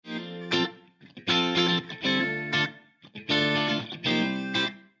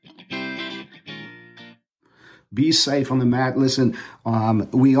Be safe on the mat. Listen,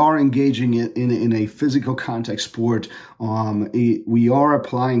 we are engaging in a physical contact sport. We are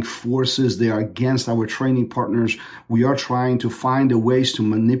applying forces. They are against our training partners. We are trying to find ways to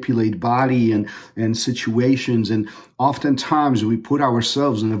manipulate body and situations. And oftentimes we put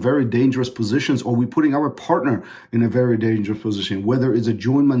ourselves in a very dangerous positions, or we're putting our partner in a very dangerous position, whether it's a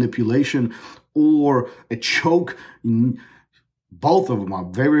joint manipulation or a choke. Both of them are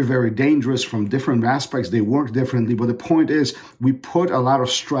very, very dangerous from different aspects. They work differently. But the point is, we put a lot of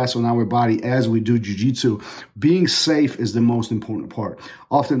stress on our body as we do jiu-jitsu. Being safe is the most important part.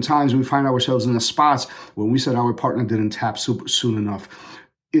 Oftentimes, we find ourselves in the spots when we said our partner didn't tap soon enough.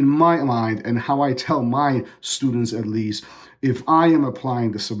 In my mind, and how I tell my students at least, if I am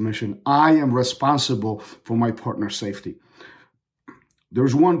applying the submission, I am responsible for my partner's safety.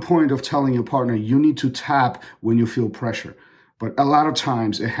 There's one point of telling your partner, you need to tap when you feel pressure. But a lot of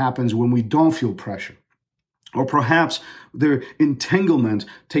times it happens when we don't feel pressure. Or perhaps the entanglement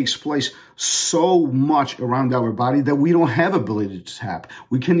takes place so much around our body that we don't have ability to tap.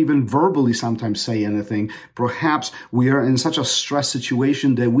 We can't even verbally sometimes say anything. Perhaps we are in such a stress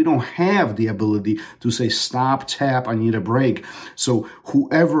situation that we don't have the ability to say, stop, tap, I need a break. So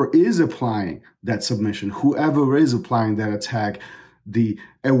whoever is applying that submission, whoever is applying that attack, the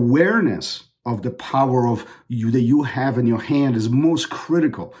awareness of the power of you that you have in your hand is most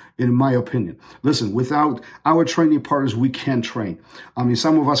critical, in my opinion. Listen, without our training partners, we can't train. I mean,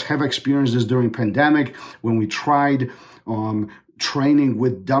 some of us have experienced this during pandemic when we tried training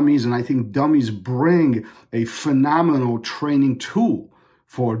with dummies, and I think dummies bring a phenomenal training tool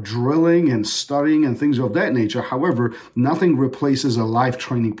for drilling and studying and things of that nature. However, nothing replaces a live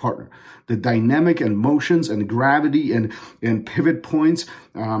training partner. The dynamic and motions and gravity and pivot points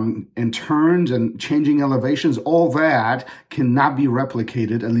and turns and changing elevations, all that cannot be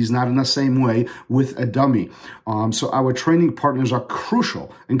replicated, at least not in the same way, with a dummy. So our training partners are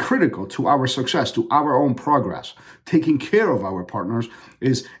crucial and critical to our success, to our own progress. Taking care of our partners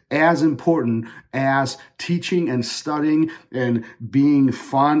is as important as teaching and studying and being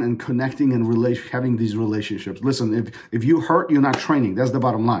fun and connecting and having these relationships. Listen, if you hurt, you're not training. That's the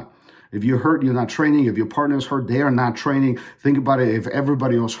bottom line. If you're hurt, you're not training. If your partner's hurt, they are not training. Think about it. If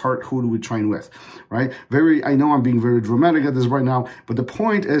everybody else hurt, who do we train with, right? I know I'm being very dramatic at this right now, but the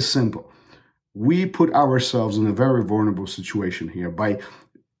point is simple. We put ourselves in a very vulnerable situation here by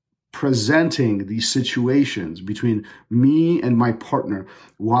presenting these situations between me and my partner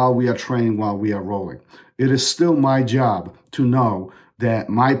while we are training, while we are rolling. It is still my job to know that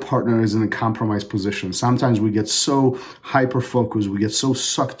my partner is in a compromised position. Sometimes we get so hyper-focused, we get so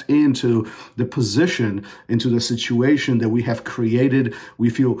sucked into the position, into the situation that we have created.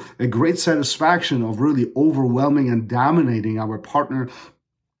 We feel a great satisfaction of really overwhelming and dominating our partner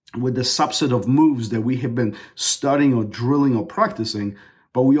with the subset of moves that we have been studying or drilling or practicing.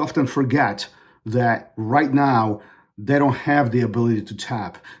 But we often forget that right now, they don't have the ability to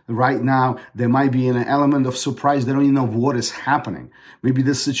tap. Right now, there might be an element of surprise. They don't even know what is happening. Maybe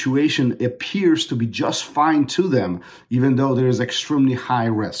this situation appears to be just fine to them, even though there is extremely high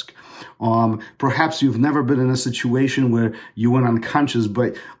risk. Perhaps you've never been in a situation where you went unconscious,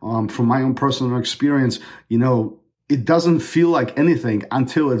 but from my own personal experience, it doesn't feel like anything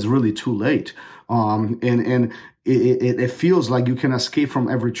until it's really too late. It feels like you can escape from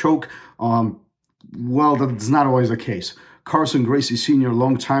every choke. Well, that's not always the case. Carson Gracie Sr. a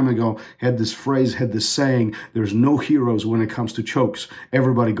long time ago had this phrase, had this saying, there's no heroes when it comes to chokes.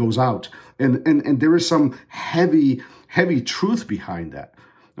 Everybody goes out. And there is some heavy truth behind that.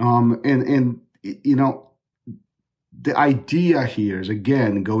 The idea here is,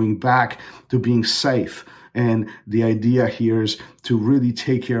 again, going back to being safe. And the idea here is to really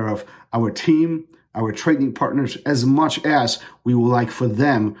take care of our team, our training partners, as much as we would like for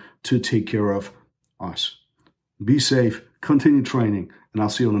them to take care of us. Be safe, continue training, and I'll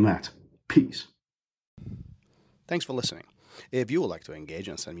see you on the mat. Peace. Thanks for listening. If you would like to engage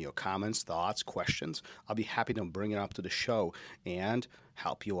and send me your comments, thoughts, questions, I'll be happy to bring it up to the show and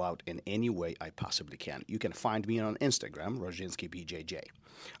help you out in any way I possibly can. You can find me on Instagram, RozhinskiBJJ.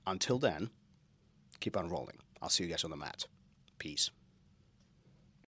 Until then, keep on rolling. I'll see you guys on the mat. Peace.